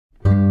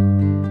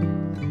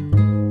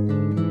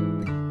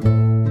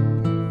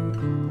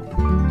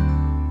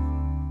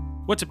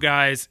What's up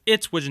guys,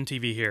 it's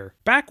WidgeonTV here.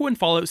 Back when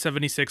Fallout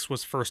 76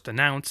 was first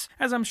announced,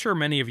 as I'm sure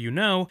many of you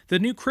know, the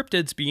new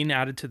cryptids being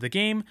added to the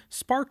game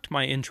sparked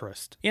my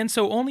interest. And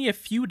so only a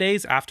few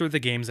days after the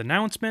game's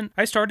announcement,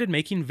 I started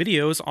making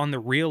videos on the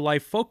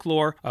real-life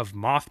folklore of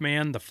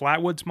Mothman, the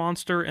Flatwoods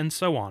monster, and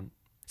so on.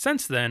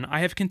 Since then, I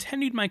have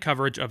continued my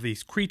coverage of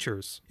these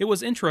creatures. It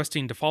was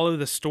interesting to follow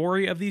the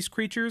story of these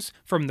creatures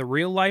from the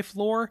real-life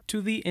lore to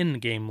the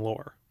in-game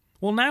lore.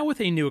 Well, now with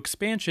a new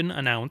expansion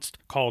announced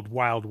called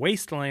Wild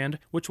Wasteland,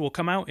 which will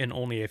come out in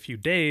only a few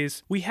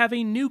days, we have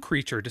a new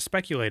creature to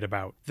speculate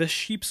about, the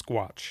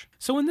Sheepsquatch.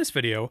 So in this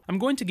video, I'm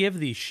going to give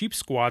the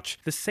Sheepsquatch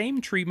the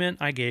same treatment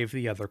I gave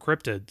the other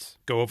cryptids,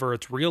 go over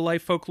its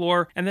real-life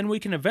folklore, and then we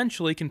can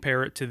eventually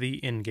compare it to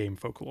the in-game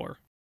folklore.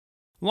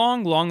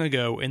 Long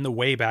ago in the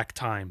way back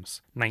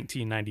times,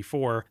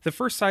 1994, the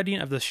first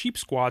sighting of the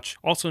Sheepsquatch,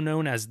 also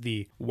known as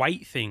the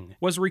White Thing,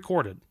 was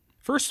recorded.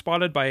 First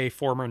spotted by a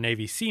former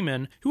Navy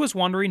seaman who was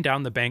wandering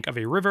down the bank of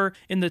a river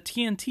in the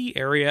TNT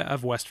area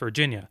of West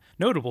Virginia.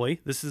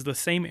 Notably, this is the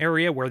same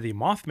area where the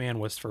Mothman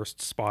was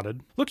first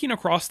spotted. Looking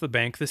across the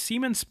bank, the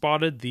seaman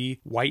spotted the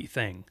White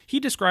Thing.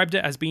 He described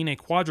it as being a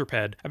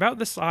quadruped about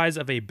the size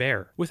of a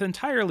bear, with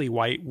entirely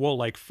white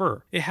wool-like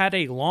fur. It had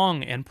a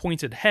long and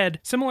pointed head,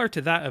 similar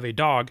to that of a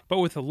dog, but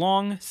with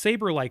long,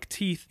 saber-like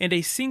teeth and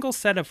a single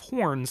set of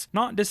horns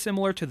not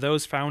dissimilar to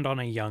those found on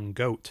a young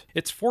goat.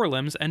 Its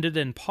forelimbs ended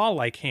in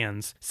paw-like hands,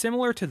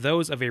 similar to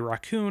those of a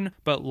raccoon,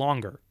 but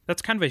longer.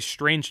 That's kind of a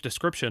strange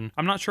description.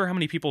 I'm not sure how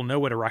many people know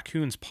what a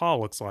raccoon's paw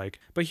looks like,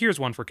 but here's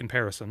one for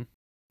comparison.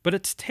 But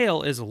its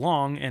tail is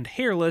long and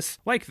hairless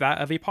like that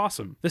of a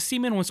possum. The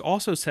seaman was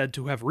also said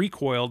to have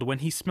recoiled when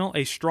he smelt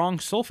a strong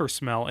sulfur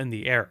smell in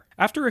the air.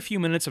 After a few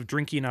minutes of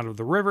drinking out of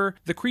the river,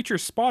 the creature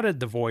spotted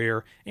the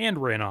voyeur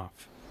and ran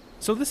off.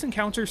 So this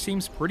encounter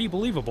seems pretty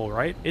believable,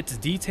 right? It's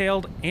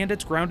detailed and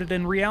it's grounded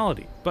in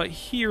reality. But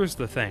here's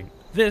the thing.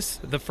 This,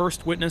 the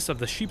first witness of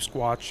the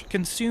Sheepsquatch,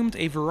 consumed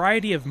a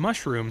variety of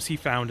mushrooms he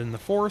found in the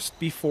forest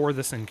before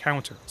this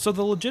encounter, so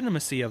the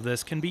legitimacy of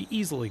this can be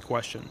easily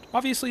questioned.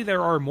 Obviously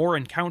there are more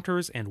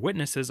encounters and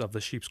witnesses of the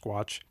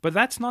Sheepsquatch, but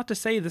that's not to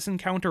say this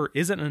encounter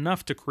isn't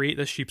enough to create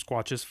the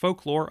Sheepsquatch's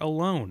folklore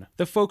alone.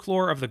 The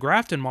folklore of the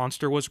Grafton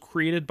monster was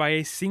created by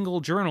a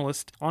single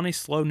journalist on a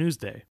slow news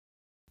day.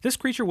 This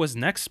creature was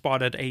next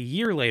spotted a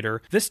year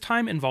later, this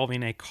time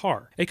involving a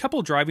car. A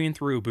couple driving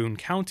through Boone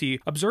County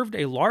observed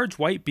a large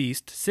white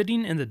beast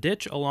sitting in the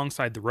ditch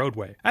alongside the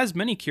roadway. As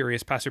many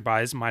curious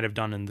passerbys might have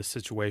done in this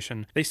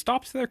situation, they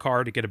stopped their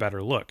car to get a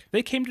better look.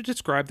 They came to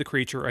describe the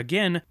creature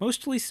again,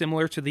 mostly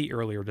similar to the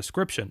earlier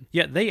description.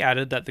 Yet they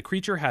added that the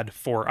creature had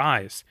 4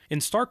 eyes.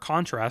 In stark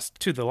contrast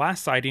to the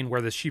last sighting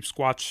where the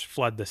Sheepsquatch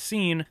fled the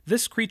scene,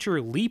 this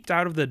creature leaped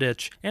out of the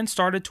ditch and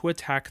started to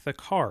attack the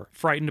car.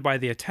 Frightened by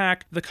the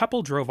attack, the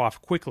couple drove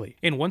off quickly,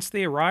 and once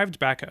they arrived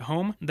back at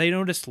home, they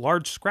noticed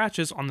large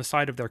scratches on the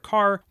side of their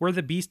car where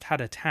the beast had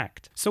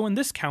attacked. So in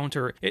this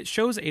counter, it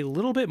shows a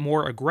little bit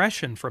more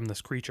aggression from this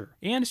creature,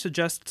 and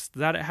suggests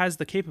that it has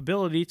the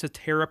capability to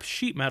tear up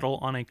sheet metal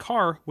on a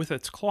car with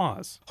its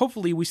claws.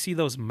 Hopefully we see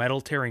those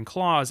metal-tearing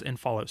claws in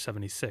Fallout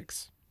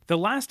 76. The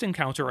last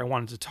encounter I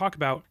wanted to talk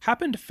about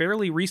happened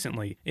fairly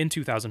recently, in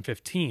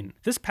 2015.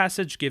 This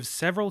passage gives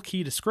several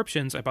key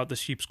descriptions about the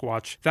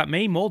Sheepsquatch that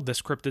may mold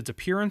this cryptid's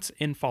appearance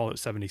in Fallout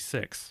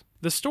 76.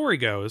 The story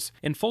goes,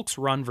 in Folks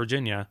Run,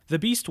 Virginia, the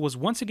beast was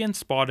once again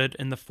spotted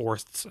in the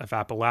forests of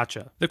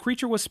Appalachia. The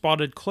creature was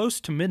spotted close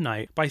to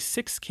midnight by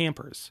 6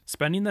 campers,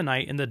 spending the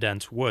night in the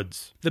dense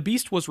woods. The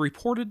beast was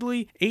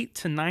reportedly 8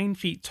 to 9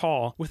 feet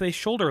tall, with a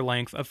shoulder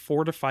length of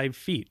 4 to 5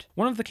 feet.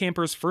 One of the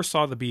campers first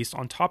saw the beast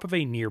on top of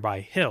a nearby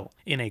hill,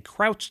 in a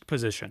crouched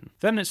position.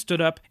 Then it stood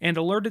up and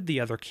alerted the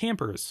other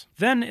campers.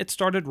 Then it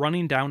started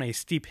running down a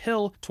steep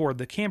hill toward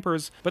the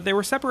campers, but they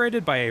were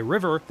separated by a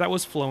river that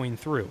was flowing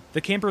through.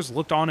 The campers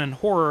looked on in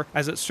horror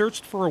as it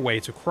searched for a way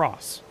to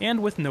cross,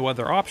 and with no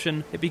other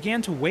option, it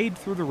began to wade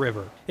through the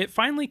river. It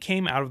finally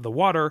came out of the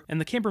water,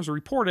 and the campers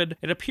reported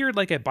it appeared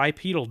like a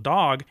bipedal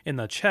dog in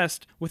the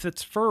chest with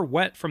its fur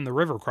wet from the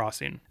river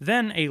crossing.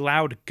 Then a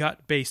loud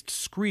gut-based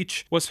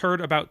screech was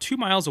heard about 2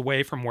 miles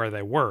away from where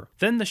they were.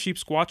 Then the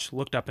Sheepsquatch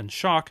looked up in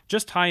shock,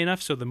 just high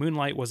enough so the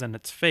moonlight was in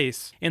its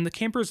face, and the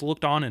campers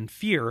looked on in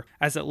fear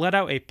as it let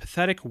out a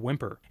pathetic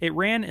whimper. It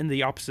ran in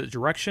the opposite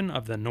direction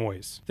of the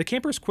noise. The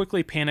campers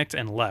quickly panicked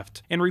and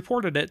left, and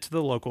reported it to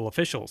the local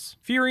officials.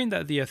 Fearing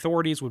that the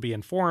authorities would be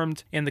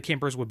informed and the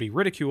campers would be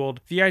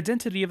ridiculed, the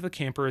identity of the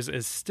campers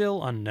is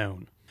still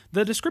unknown.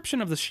 The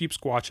description of the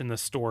Sheepsquatch in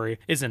this story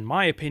is, in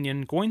my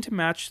opinion, going to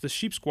match the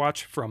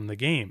Sheepsquatch from the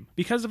game,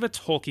 because of its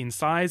hulking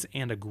size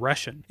and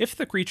aggression. If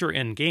the creature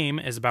in-game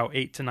is about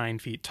 8 to 9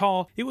 feet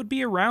tall, it would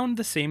be around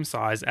the same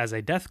size as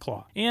a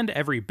Deathclaw, and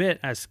every bit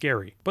as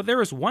scary. But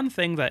there is one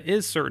thing that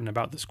is certain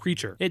about this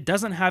creature. It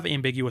doesn't have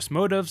ambiguous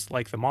motives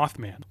like the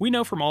Mothman. We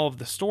know from all of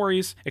the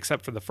stories,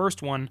 except for the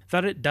first one,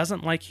 that it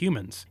doesn't like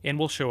humans, and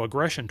will show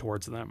aggression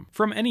towards them.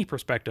 From any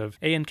perspective,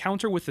 an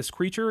encounter with this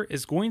creature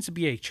is going to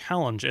be a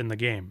challenge in the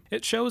game. game.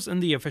 It shows in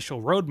the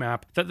official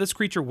roadmap that this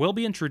creature will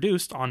be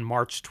introduced on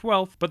March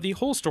 12th, but the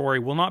whole story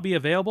will not be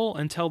available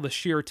until the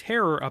Sheer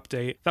Terror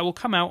update that will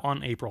come out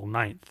on April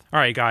 9th.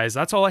 Alright guys,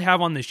 that's all I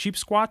have on the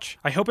Sheepsquatch.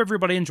 I hope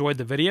everybody enjoyed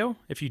the video.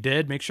 If you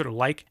did, make sure to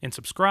like and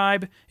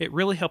subscribe. It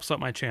really helps out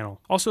my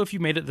channel. Also, if you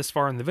made it this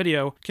far in the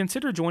video,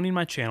 consider joining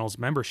my channel's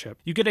membership.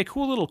 You get a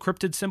cool little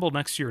cryptid symbol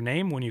next to your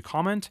name when you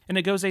comment, and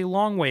it goes a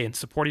long way in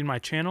supporting my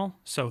channel,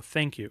 so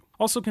thank you.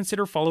 Also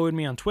consider following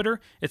me on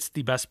Twitter. It's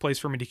the best place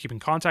for me to keep in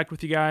contact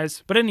with you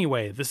guys. But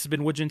anyway, this has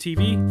been Widgeon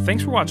TV.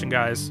 Thanks for watching,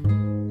 guys.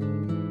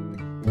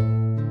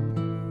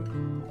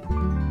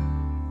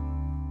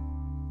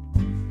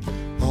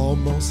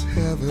 Almost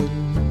heaven,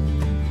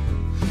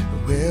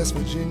 West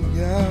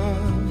Virginia,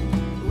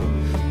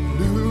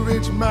 Blue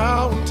Ridge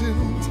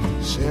Mountains,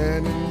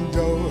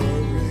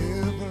 Shenandoah